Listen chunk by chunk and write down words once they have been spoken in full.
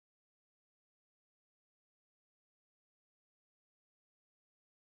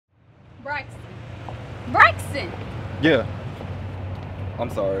Braxton. Braxton! Yeah. I'm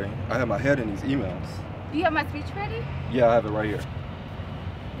sorry. I have my head in these emails. Do you have my speech ready? Yeah, I have it right here.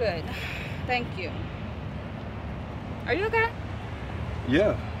 Good. Thank you. Are you okay?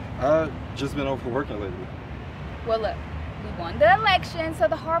 Yeah. I've just been overworking lately. Well, look. We won the election, so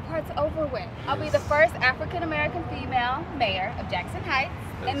the hard part's over with. I'll be the first African-American female mayor of Jackson Heights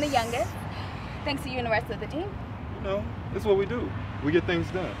and the youngest. Thanks to you and the rest of the team. You know, it's what we do. We get things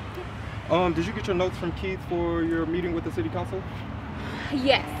done. Did you get your notes from Keith for your meeting with the city council?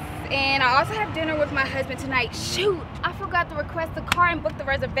 Yes, and I also have dinner with my husband tonight. Shoot, I forgot to request a car and book the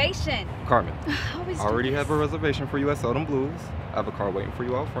reservation. Carmen, I already have a reservation for you at Seldom Blues. I have a car waiting for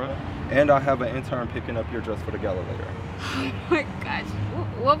you out front. And I have an intern picking up your dress for the gala later. Oh my gosh,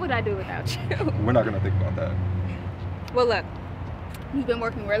 what would I do without you? We're not gonna think about that. Well, look, you've been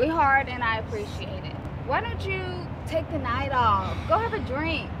working really hard and I appreciate it. Why don't you take the night off? Go have a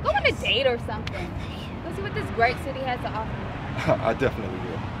drink. Go on a date or something. Go see what this great city has to offer. I definitely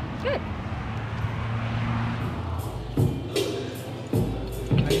will. Good.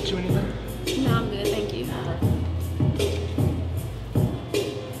 Can I get you anything? No, I'm good, thank you.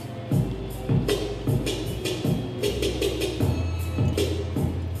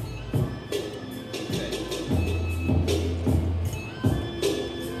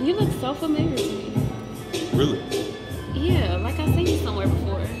 You look so familiar to me. Really? Yeah, like I've seen you somewhere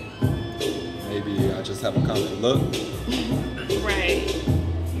before. Maybe I just have a common look. Right.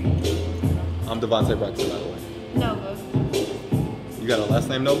 I'm Devante Braxton, by the way. Nova. You got a last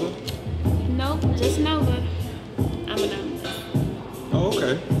name, Nova? Nope, just Nova. I'm a Nova. Oh,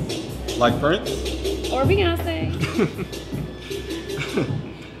 okay. Like Prince? Or Beyonce.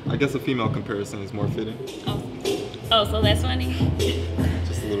 I guess a female comparison is more fitting. Oh, so that's funny?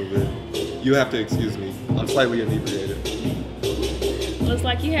 Just a little bit. You have to excuse me. I'm slightly inebriated. Looks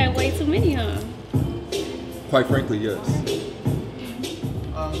like you had way too many, huh? Quite frankly, yes.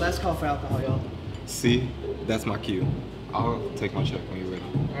 Last call for alcohol, y'all. See? That's my cue. I'll take my check when you're ready.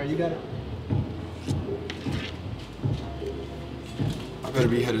 Alright, you got it. I better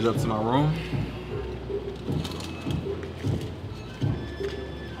be headed up to my room.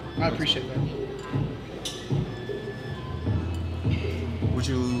 I appreciate that. Would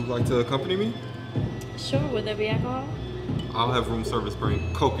you like to accompany me? Sure, would there be alcohol? I'll have room service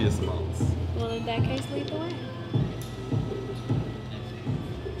bring copious amounts. Well, in that case, lead the way.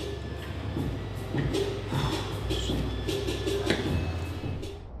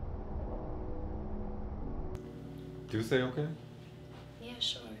 Do you say okay? Yeah,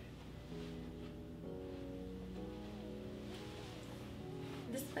 sure.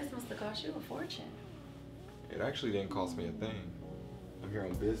 This place must have cost you a fortune. It actually didn't cost me a thing. I'm here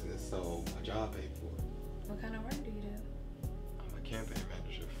on business, so my job paid for it. What kind of work do you do? I'm a campaign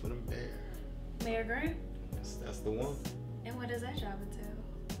manager for the mayor. Mayor Grant? That's the one. And what does that job entail?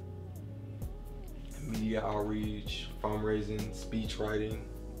 Media outreach, fundraising, speech writing,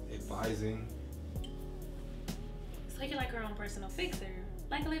 advising. So you're like your own personal fixer,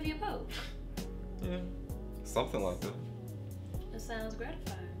 like Olivia Pope. Yeah, something like that. It sounds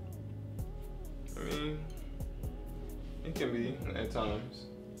gratifying. I mean, it can be at times.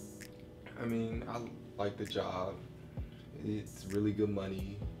 I mean, I like the job. It's really good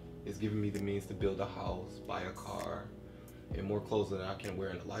money. It's giving me the means to build a house, buy a car, and more clothes than I can wear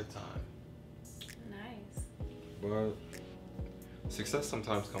in a lifetime. Nice. But success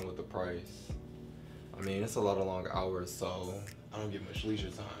sometimes comes with a price. I mean, it's a lot of long hours, so I don't get much leisure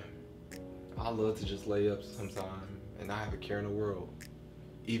time. I love to just lay up sometime and not have a care in the world,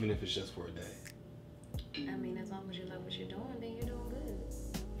 even if it's just for a day. I mean, as long as you love what you're doing, then you're doing good.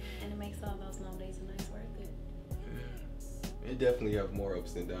 And it makes all those long days and nights worth it. It definitely have more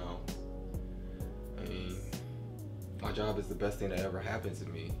ups than downs. I mean, my job is the best thing that ever happened to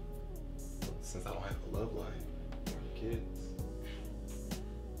me, since I don't have a love life or kids.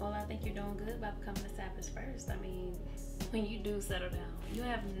 Well, I think you're doing good by becoming a Sappers first. I mean, when you do settle down, you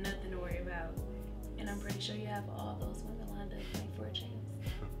have nothing to worry about. And I'm pretty sure you have all those women lined up waiting for a chance.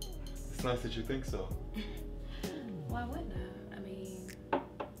 It's nice that you think so. Why wouldn't I? I mean,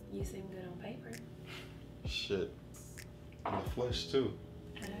 you seem good on paper. Shit. In the flesh, too.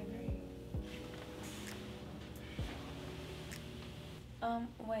 I agree.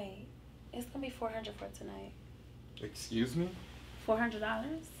 Wait. It's gonna be $400 for tonight. Excuse me?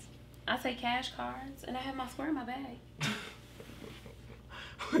 $400? I take cash cards, and I have my square in my bag.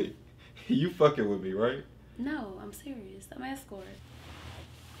 Wait, you fucking with me, right? No, I'm serious. I'm an escort.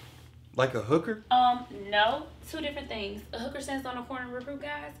 Like a hooker? No. Two different things. A hooker stands on the corner and recruit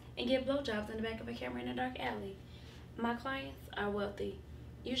guys and get blowjobs in the back of a camera in a dark alley. My clients are wealthy.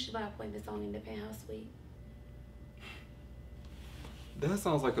 Usually by appointments only in the penthouse suite. That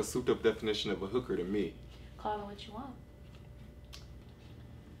sounds like a souped-up definition of a hooker to me. Call it what you want.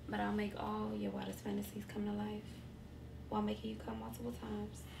 But I'll make all your wildest fantasies come to life while making you come multiple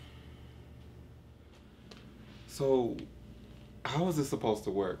times. So, how is this supposed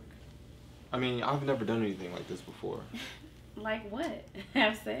to work? I mean, I've never done anything like this before. Like what?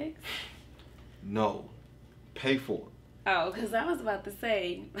 Have sex? No. Pay for it. Oh, because I was about to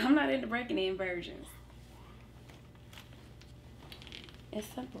say, I'm not into breaking in virgins. It's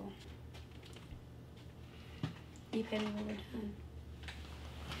simple. You pay me when we're done.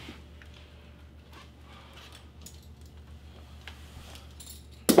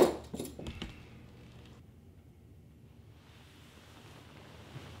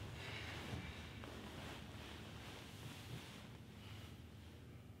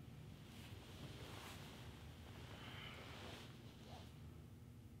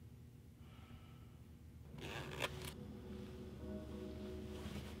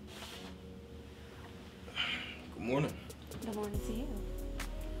 Good morning. Good morning to you.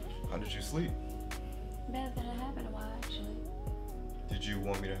 How did you sleep? Better than I have in a while, actually. Did you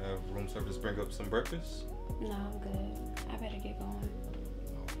want me to have room service bring up some breakfast? No, I'm good. I better get going.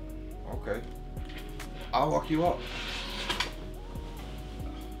 Okay. I'll walk you out.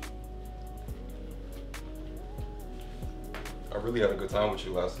 I really had a good time with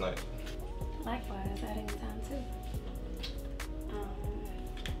you last night. Likewise, I had a good time too.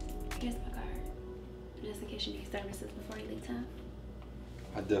 Here's my card. Just in case you need services before you leave town.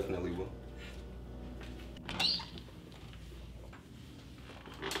 I definitely will.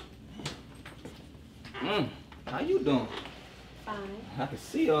 How you doing? Fine. I can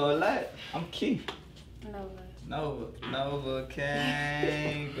see all that. I'm Keith. Nova.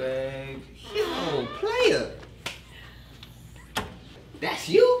 Novacane, babe. Yo, player. That's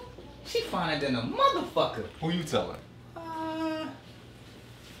you? She finer than a motherfucker. Who you telling?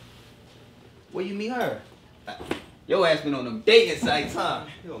 Where you meet her? Your ass been on them dating sites, huh?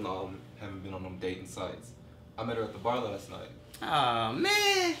 Hell no, I haven't been on them dating sites. I met her at the bar last night. Aw,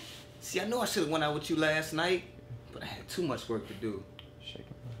 man. See, I know I should've went out with you last night, but I had too much work to do.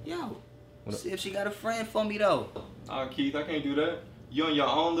 Yo, see if she got a friend for me, though. Keith, I can't do that. You on your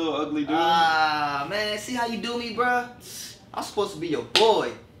own little ugly dude. Man, see how you do me, bruh? I'm supposed to be your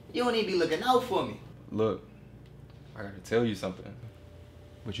boy. You don't even be looking out for me. Look, I gotta tell you something.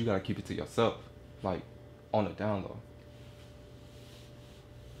 But you gotta keep it to yourself. Like, on the down low.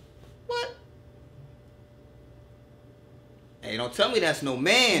 What? Hey, don't tell me that's no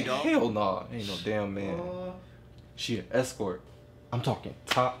man, dog. Hell nah, ain't no damn man. She an escort. I'm talking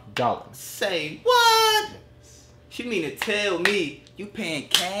top dollar. Say what? Yes. You mean to tell me you paying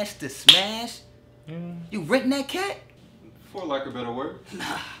cash to smash? You renting that cat? For lack of better word.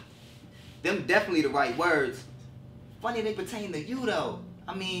 Nah, them definitely the right words. Funny they pertain to you though.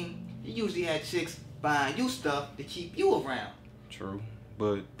 I mean, you usually had chicks buying you stuff to keep you around. True,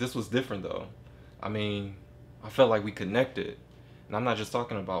 but this was different though. I mean, I felt like we connected. And I'm not just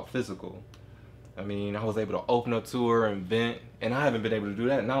talking about physical. I mean, I was able to open up to her and vent, and I haven't been able to do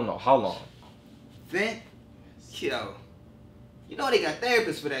that in I don't know how long. Vent? Yo, you know they got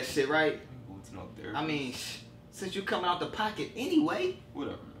therapists for that shit, right? No therapist. I mean, since you coming out the pocket anyway.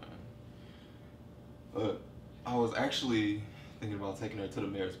 Whatever, man. I was actually thinking about taking her to the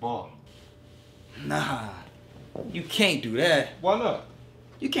mayor's ball. Nah, you can't do that. Why not?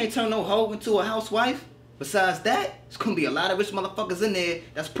 You can't turn no hoe into a housewife. Besides that, there's gonna be a lot of rich motherfuckers in there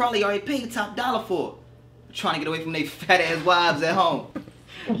that's probably already paid top dollar for it. Trying to get away from their fat ass wives at home.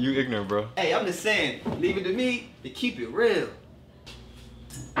 You ignorant, bro. Hey, I'm just saying, leave it to me to keep it real.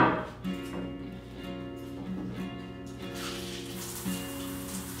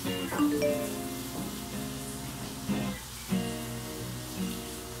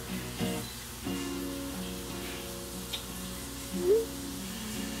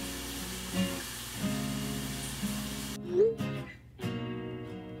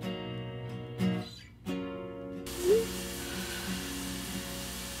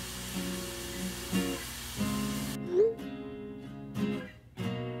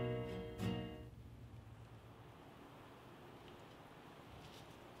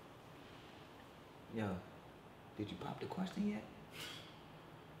 Yo, did you pop the question yet?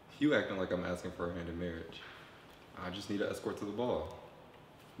 You acting like I'm asking for her hand in marriage. I just need an escort to the ball.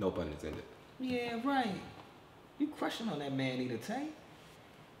 No pun intended. Yeah, right. You crushing on that man either, Tay.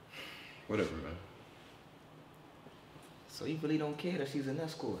 Whatever, man. So you really don't care that she's an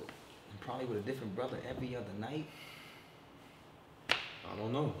escort? And probably with a different brother every other night? I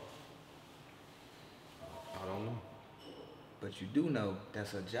don't know. I don't know. But But you do know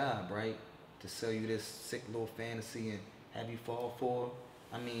that's her job, right? To sell you this sick little fantasy and have you fall for her.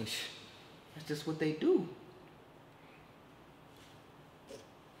 I mean, that's just what they do.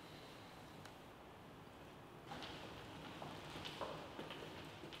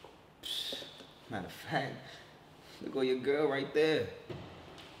 Matter of fact, look at your girl right there.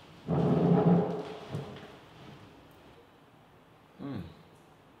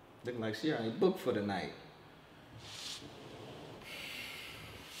 Looking like she already booked for the night.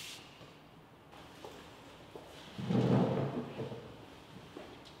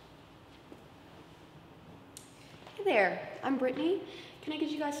 Hey there, I'm Brittany. Can I get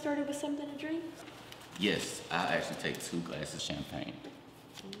you guys started with something to drink? Yes, I'll actually take 2 glasses of champagne.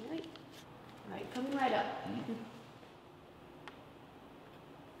 All right, coming right up.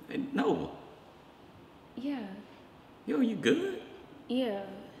 Hey, Nova. Yeah. Yo, you good? Yeah.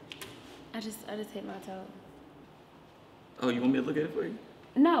 I just hit my toe. Oh, you want me to look at it for you?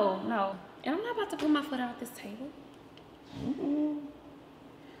 No. And I'm not about to put my foot out this table.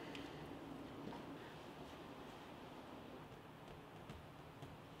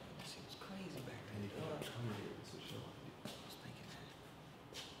 Seems crazy back there.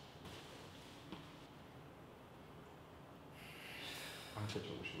 I'll catch up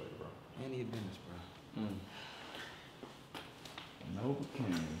with you later, bro. Any your business, bro.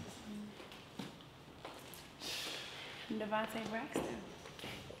 Novacane. Devante Braxton.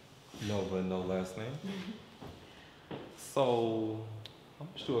 Nova, no last name. So, how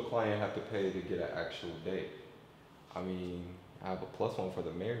much do a client have to pay to get an actual date? I mean, I have a +1 for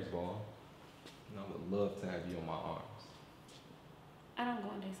the mayor's ball, and I would love to have you on my arms. I don't go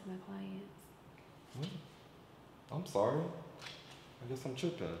on dates with my clients. What? I'm sorry. I guess I'm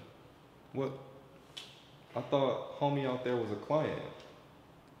tripping. What? I thought homie out there was a client.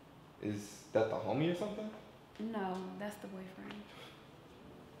 Is that the homie or something? No, that's the boyfriend.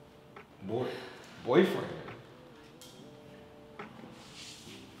 Boyfriend?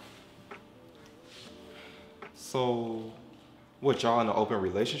 So, what, y'all in an open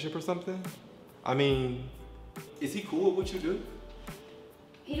relationship or something? I mean, is he cool with what you do?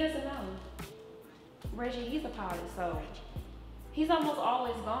 He doesn't know. Reggie, he's a pilot, so he's almost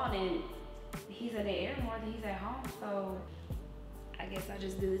always gone and he's in the air more than he's at home, so I guess I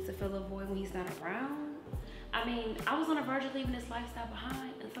just do this to fill a void when he's not around. I mean, I was on the verge of leaving this lifestyle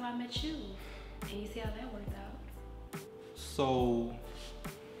behind until I met you, and you see how that worked out. So,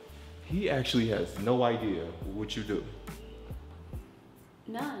 he actually has no idea what you do.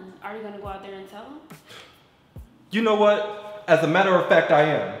 None. Are you gonna go out there and tell him? You know what? As a matter of fact, I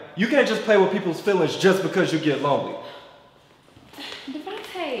am. You can't just play with people's feelings just because you get lonely.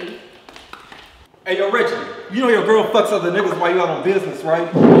 Devante. Hey, yo, Reggie, you know your girl fucks other niggas while you out on business, right?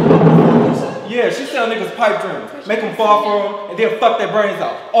 Yeah, she sell niggas pipe dreams, make them fall for them, and then fuck their brains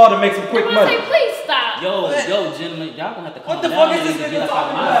out, all to make some quick money. Devante, please stop. Yo, gentlemen, y'all gonna have to calm What the down. fuck is this and be nigga like,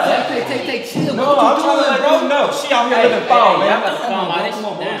 talking "Ah, about? Take, chill. No, I'm trying to let you know. She out here living foul, man. Y'all gotta calm all this Come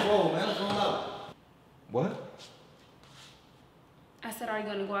on, shit bro. down. Whoa, man. What's going on? What? I said, are you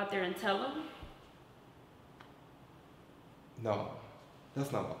gonna go out there and tell him? No,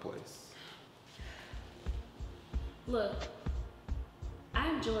 that's not my place. Look, I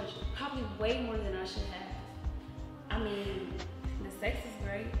enjoyed you probably way more than I should have. I mean, the sex is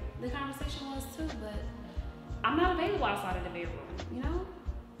great. The conversation was too, but I'm not available outside of the bedroom, you know?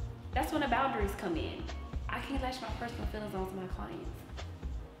 That's when the boundaries come in. I can't latch my personal feelings onto my clients.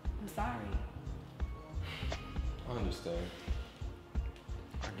 I'm sorry. I understand.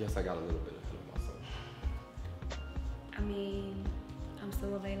 I guess I got a little bit ahead of myself. I mean, I'm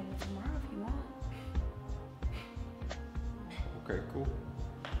still available tomorrow if you want. Okay, cool.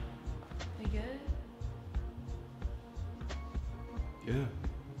 We good? Yeah.